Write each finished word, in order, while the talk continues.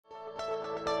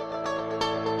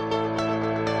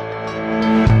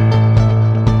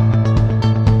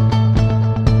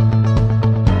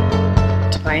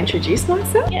introduce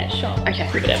myself? Yeah, sure. Okay.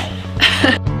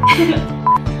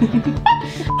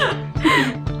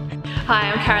 Hi,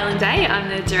 I'm Carolyn Day. I'm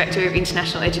the Director of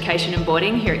International Education and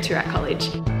Boarding here at Toorak College.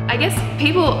 I guess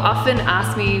people often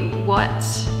ask me what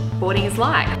boarding is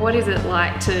like. What is it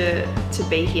like to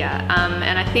be here?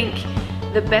 And I think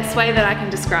the best way that I can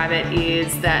describe it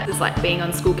is that it's like being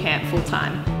on school camp full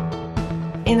time.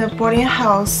 In the boarding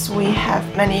house, we have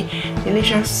many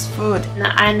delicious food.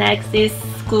 I like this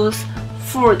school's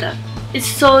food. It's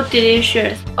so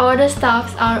delicious. All the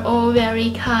staffs are all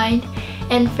very kind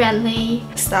and friendly.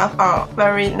 Staff are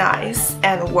very nice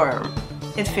and warm.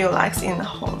 It feels like in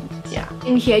home. Yeah.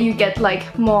 In here you get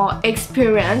like more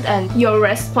experience and you're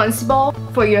responsible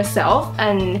for yourself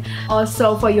and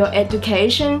also for your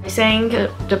education. I think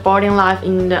the boarding life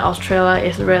in Australia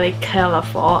is really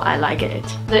colorful. I like it.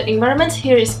 The environment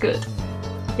here is good.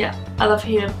 Yeah, I love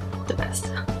here the best.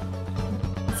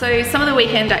 So some of the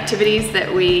weekend activities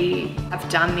that we have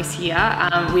done this year,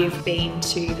 we've been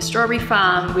to the strawberry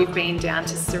farm, we've been down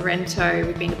to Sorrento,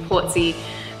 we've been to Portsea.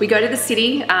 We go to the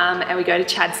city and we go to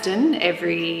Chadstone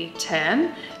every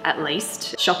term at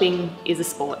least. Shopping is a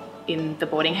sport in the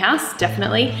boarding house,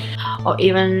 definitely. Or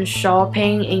even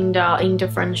shopping in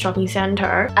different shopping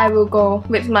center. I will go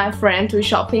with my friend to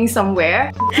shopping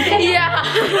somewhere. Yeah.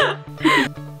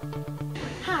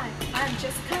 Hi, I'm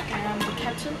Jessica and I'm the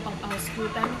captain of our school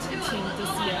badminton team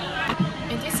this year.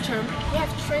 In this term, we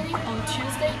have training on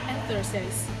Tuesday and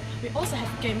Thursdays. We also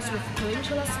have games with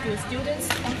Peninsula School students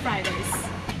on Fridays.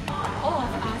 All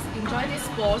of us enjoy this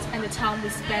sport and the time we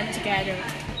spend together.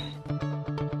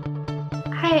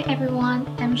 Hi everyone,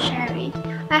 I'm Sherry.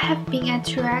 I have been at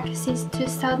Toorak since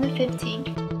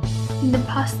 2015. In the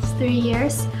past 3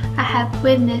 years, I have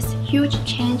witnessed huge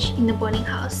change in the boarding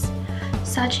house,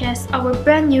 such as our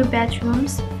brand new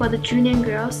bedrooms for the junior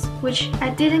girls, which I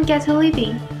didn't get to live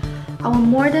in, our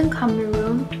modern common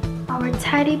room, our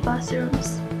tidy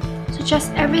bathrooms. So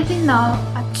just everything now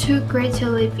are too great to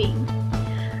live in.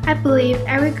 I believe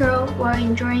every girl will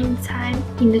enjoy time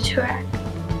in the Toorak.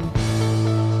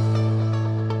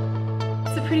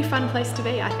 It's a pretty fun place to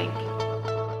be, I think.